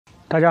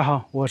大家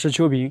好，我是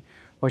秋平，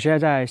我现在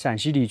在陕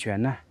西礼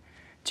泉呢。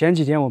前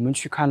几天我们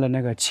去看了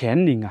那个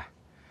乾陵啊，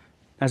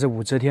那是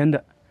武则天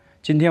的。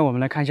今天我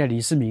们来看一下李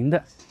世民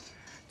的。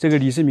这个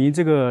李世民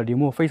这个陵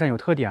墓非常有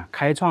特点啊，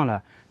开创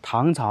了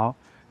唐朝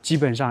基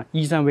本上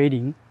依山为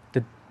陵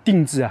的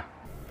定制啊。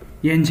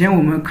眼前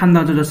我们看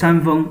到这座山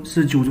峰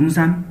是九嵕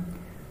山，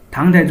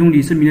唐太宗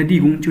李世民的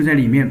地宫就在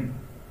里面。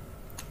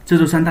这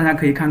座山大家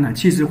可以看看，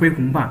气势恢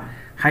宏吧。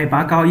海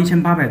拔高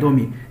1800多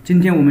米。今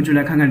天我们就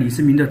来看看李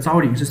世民的昭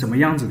陵是什么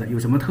样子的，有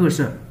什么特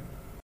色。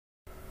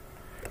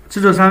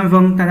这座山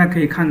峰大家可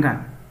以看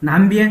看，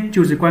南边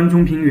就是关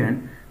中平原，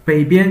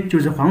北边就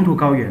是黄土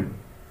高原，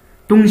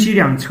东西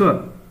两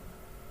侧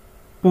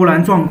波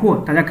澜壮阔，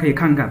大家可以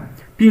看看，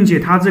并且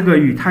它这个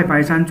与太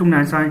白山、终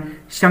南山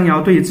相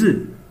遥对峙，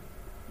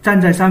站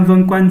在山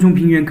峰关中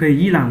平原可以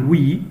一览无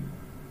遗。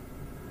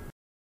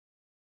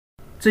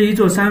这一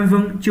座山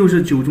峰就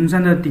是九嵕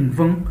山的顶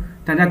峰，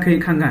大家可以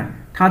看看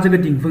它这个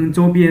顶峰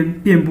周边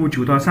遍布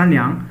9道山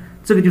梁，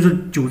这个就是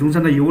九嵕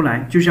山的由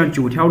来，就像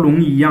9条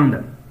龙一样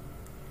的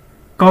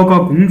高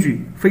高拱举，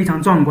非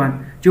常壮观，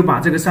就把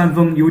这个山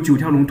峰由9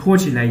条龙托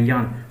起来一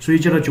样，所以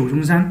叫做九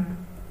嵕山。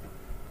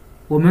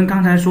我们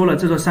刚才说了，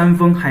这座山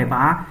峰海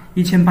拔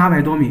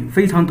1800多米，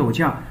非常陡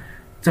峭。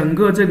整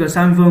个这个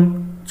山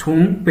峰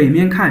从北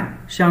面看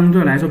相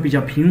对来说比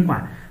较平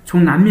缓，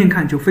从南面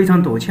看就非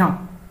常陡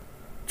峭。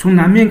从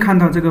南面看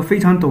到这个非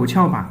常陡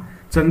峭吧，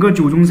整个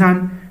九嵕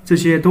山这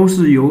些都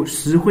是由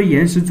石灰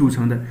岩石组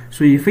成的，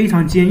所以非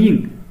常坚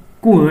硬，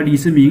故而李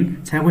世民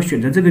才会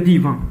选择这个地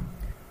方。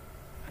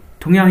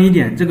同样一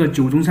点，这个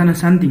九嵕山的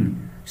山顶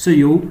是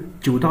由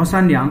9道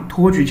山梁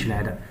托举起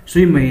来的，所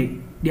以每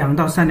2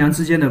道山梁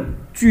之间的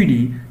距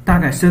离大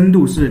概深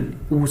度是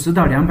50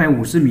到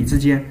250米之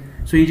间，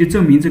所以就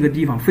证明这个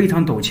地方非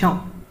常陡峭。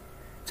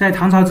在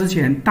唐朝之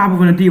前，大部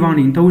分的帝王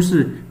陵都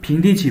是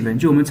平地起坟，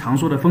就我们常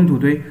说的封土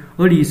堆，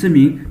而李世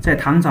民在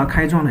唐朝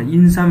开创了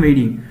因山为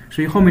陵，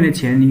所以后面的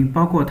乾陵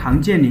包括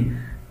唐建陵、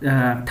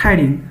泰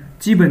陵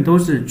基本都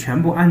是全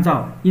部按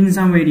照因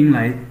山为陵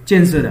来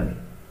建设的，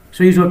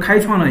所以说开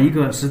创了一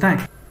个时代。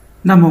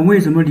那么为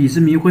什么李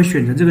世民会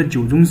选择这个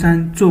九嵕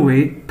山作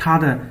为他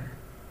的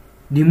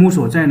陵墓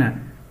所在呢？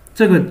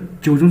这个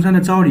九嵕山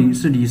的昭陵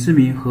是李世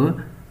民和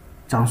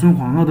长孙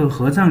皇后的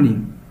合葬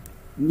陵，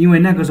因为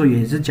那个时候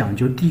也是讲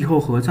究帝后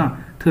合葬，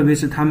特别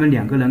是他们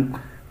2个人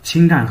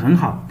情感很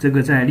好，这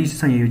个在历史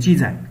上也有记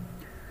载。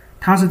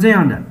他是这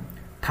样的，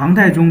唐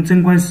太宗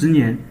贞观10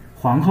年，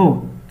皇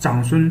后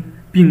长孙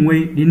病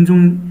危，临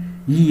终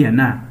遗言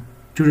呢，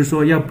就是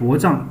说要薄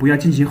葬，不要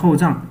进行厚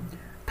葬。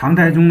唐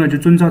太宗呢就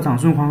遵照长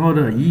孙皇后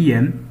的遗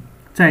言，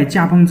在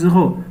驾崩之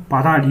后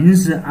把他临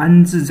时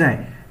安置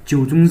在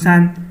九嵕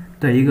山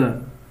的一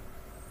个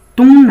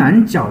东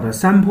南角的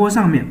山坡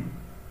上面，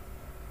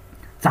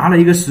砸了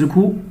一个石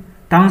窟，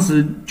当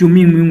时就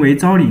命名为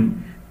昭陵，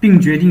并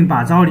决定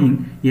把昭陵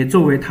也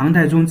作为唐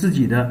太宗自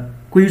己的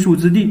归宿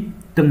之地，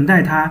等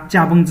待他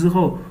驾崩之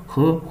后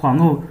和皇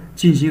后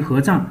进行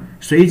合葬，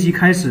随即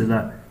开始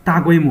了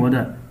大规模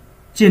的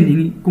建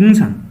陵工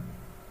程。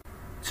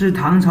自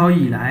唐朝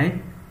以来，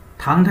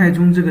唐太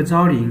宗这个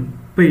昭陵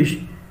被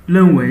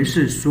认为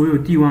是所有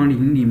帝王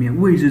陵里面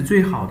位置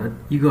最好的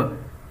一个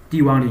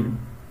帝王陵，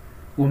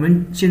我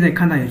们现在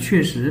看到也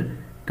确实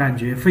感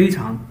觉非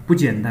常不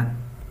简单。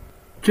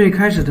最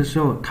开始的时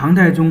候，唐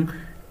太宗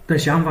的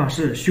想法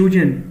是修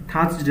建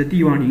他自己的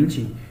帝王陵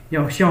寝，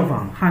要效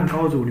仿汉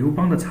高祖刘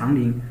邦的长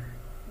陵，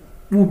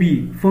务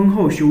必丰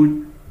厚修。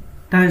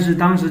但是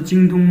当时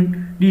精通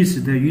历史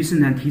的于世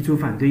南提出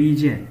反对意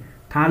见，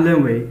他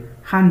认为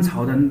汉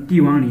朝的帝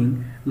王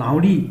陵劳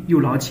力又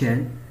劳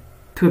钱，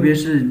特别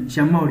是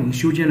像茂陵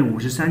修建了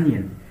53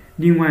年，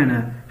另外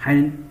呢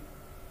还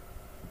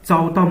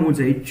遭盗墓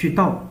贼去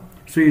盗，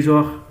所以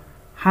说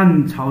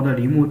汉朝的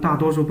陵墓大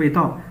多数被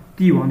盗，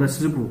帝王的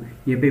尸骨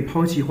也被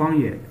抛弃荒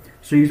野，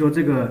所以说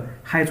这个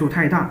害处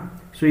太大，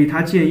所以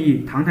他建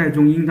议唐太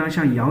宗应当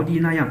像尧帝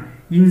那样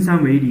因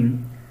山为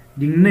陵，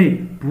陵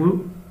内不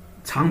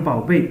藏宝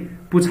贝，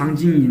不藏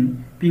金银，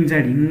并在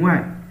陵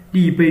外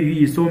立碑予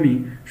以说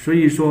明。所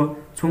以说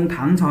从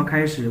唐朝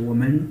开始，我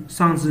们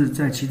上次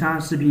在其他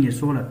视频也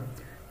说了，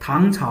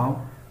唐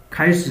朝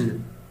开始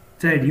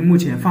在陵墓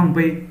前放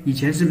碑，以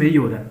前是没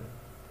有的。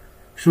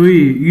所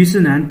以于世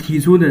南提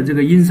出的这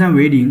个因山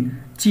为陵，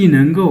既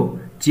能够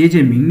节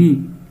俭民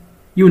力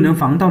又能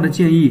防盗的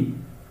建议，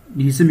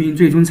李世民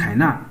最终采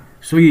纳，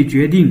所以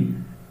决定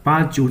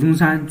把九嵕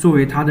山作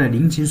为他的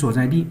陵寝所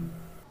在地。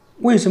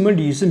为什么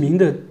李世民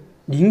的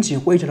陵寝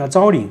会叫它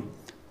昭陵？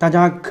大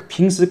家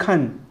平时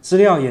看资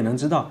料也能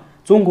知道，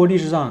中国历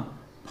史上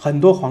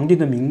很多皇帝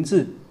的名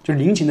字，就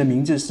陵寝的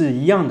名字是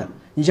一样的。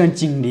你像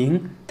景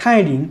陵、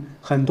泰陵，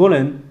很多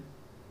人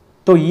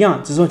都一样，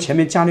只是说前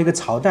面加了一个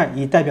朝代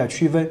以代表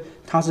区分，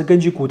它是根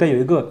据古代有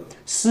一个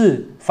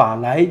释法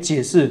来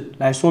解释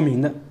来说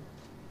明的。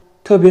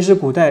特别是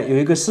古代有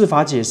一个释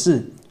法解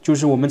释，就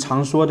是我们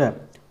常说的，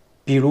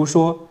比如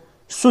说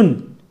顺、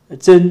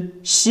真、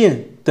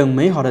宪等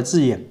美好的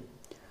字眼。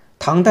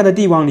唐代的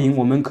帝王陵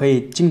我们可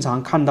以经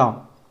常看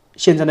到，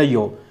现在的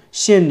有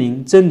献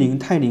灵、真灵、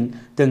太灵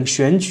等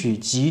选取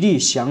吉利、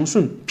祥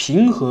顺、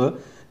平和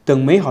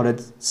等美好的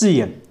字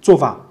眼做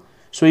法。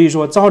所以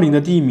说昭陵的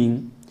地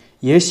名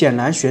也显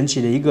然选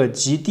起了一个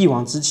集帝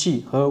王之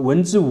气和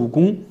文治武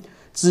功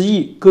之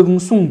意、歌功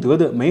颂德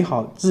的美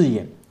好字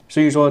眼。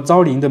所以说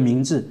昭陵的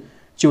名字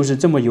就是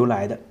这么由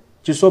来的。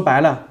就说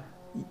白了，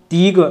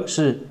第一个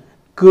是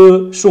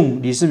歌颂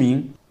李世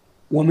民。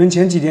我们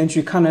前几天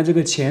去看了这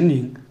个乾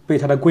陵，被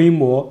它的规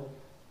模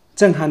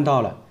震撼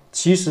到了。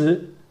其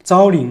实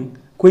昭陵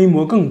规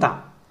模更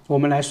大。我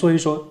们来说一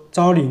说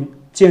昭陵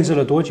建设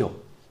了多久。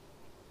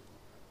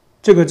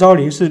这个昭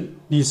陵是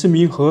李世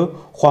民和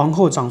皇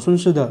后长孙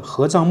氏的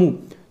合葬墓，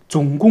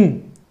总共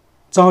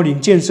昭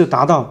陵建设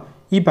达到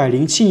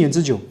107年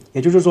之久，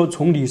也就是说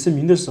从李世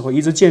民的时候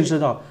一直建设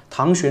到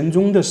唐玄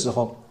宗的时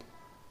候，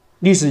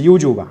历史悠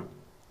久吧。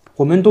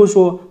我们都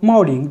说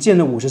茂陵建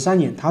了53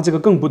年，它这个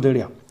更不得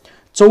了，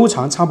周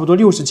长差不多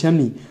60千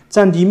米，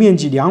占地面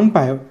积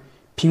200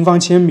平方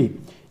千米，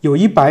有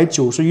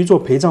191座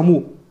陪葬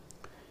墓，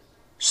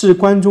是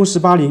关中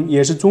18陵，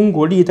也是中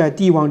国历代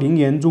帝王陵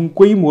园中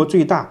规模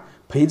最大、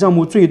陪葬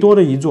墓最多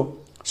的一座，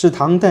是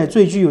唐代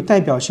最具有代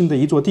表性的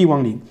一座帝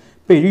王陵，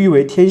被誉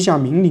为天下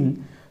名陵。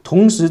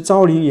同时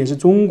昭陵也是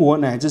中国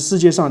乃至世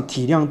界上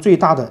体量最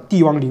大的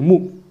帝王陵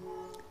墓。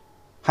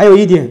还有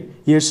一点，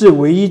也是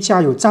唯一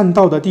架有栈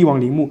道的帝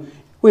王陵墓。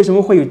为什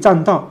么会有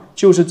栈道？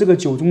就是这个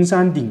九中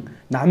山顶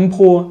南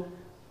坡，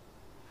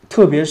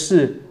特别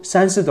是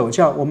山势陡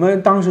峭。我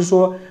们当时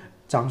说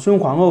长孙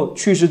皇后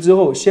去世之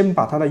后，先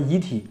把她的遗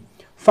体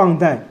放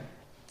在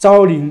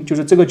昭陵，就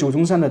是这个九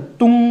中山的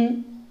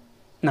东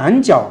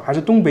南角还是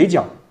东北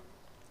角，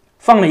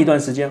放了一段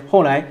时间，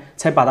后来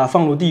才把它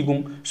放入地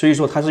宫，所以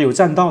说它是有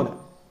栈道的。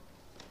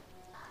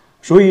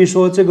所以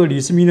说这个李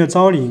世民的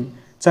昭陵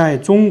在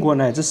中国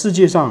乃至世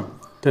界上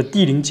的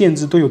帝陵建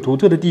制都有独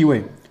特的地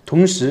位。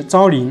同时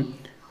昭陵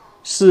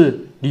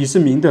是李世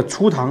民的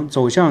出唐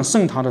走向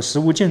盛唐的实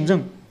物见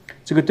证，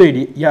这个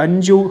对研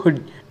究和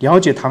了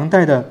解唐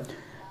代的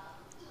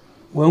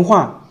文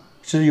化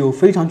是有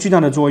非常巨大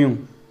的作用。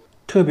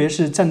特别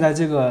是站在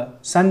这个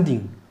山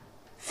顶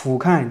俯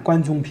瞰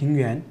关中平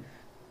原，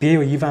别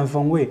有一番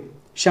风味。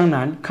向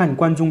南看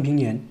关中平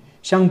原，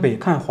向北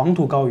看黄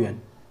土高原，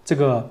这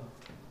个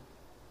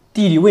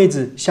地理位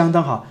置相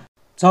当好。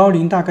昭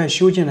陵大概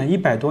修建了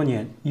100多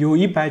年，有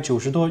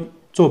190多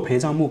座陪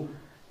葬墓。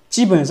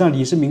基本上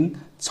李世民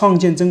创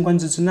建贞观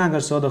之治，那个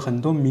时候的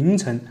很多名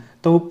臣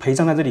都陪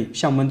葬在这里，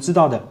像我们知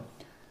道的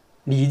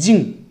李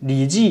靖、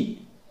李绩、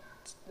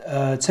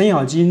程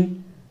咬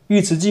金、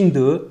尉迟敬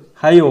德，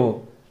还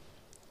有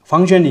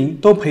房玄龄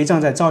都陪葬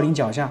在昭陵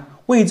脚下。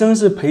魏征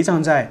是陪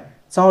葬在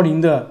昭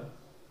陵的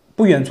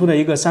不远处的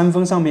一个山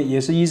峰上面，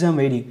也是依山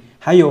为陵。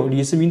还有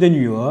李世民的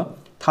女儿，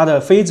他的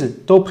妃子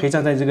都陪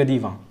葬在这个地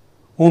方。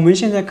我们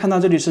现在看到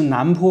这里是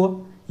南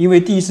坡，因为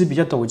地势比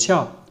较陡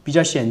峭、比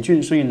较险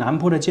峻，所以南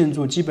坡的建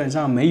筑基本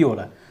上没有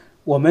了。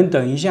我们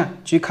等一下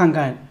去看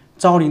看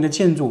昭陵的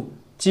建筑，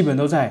基本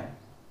都在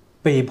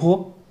北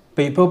坡，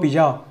北坡比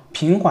较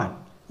平缓。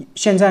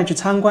现在去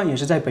参观也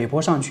是在北坡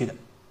上去的。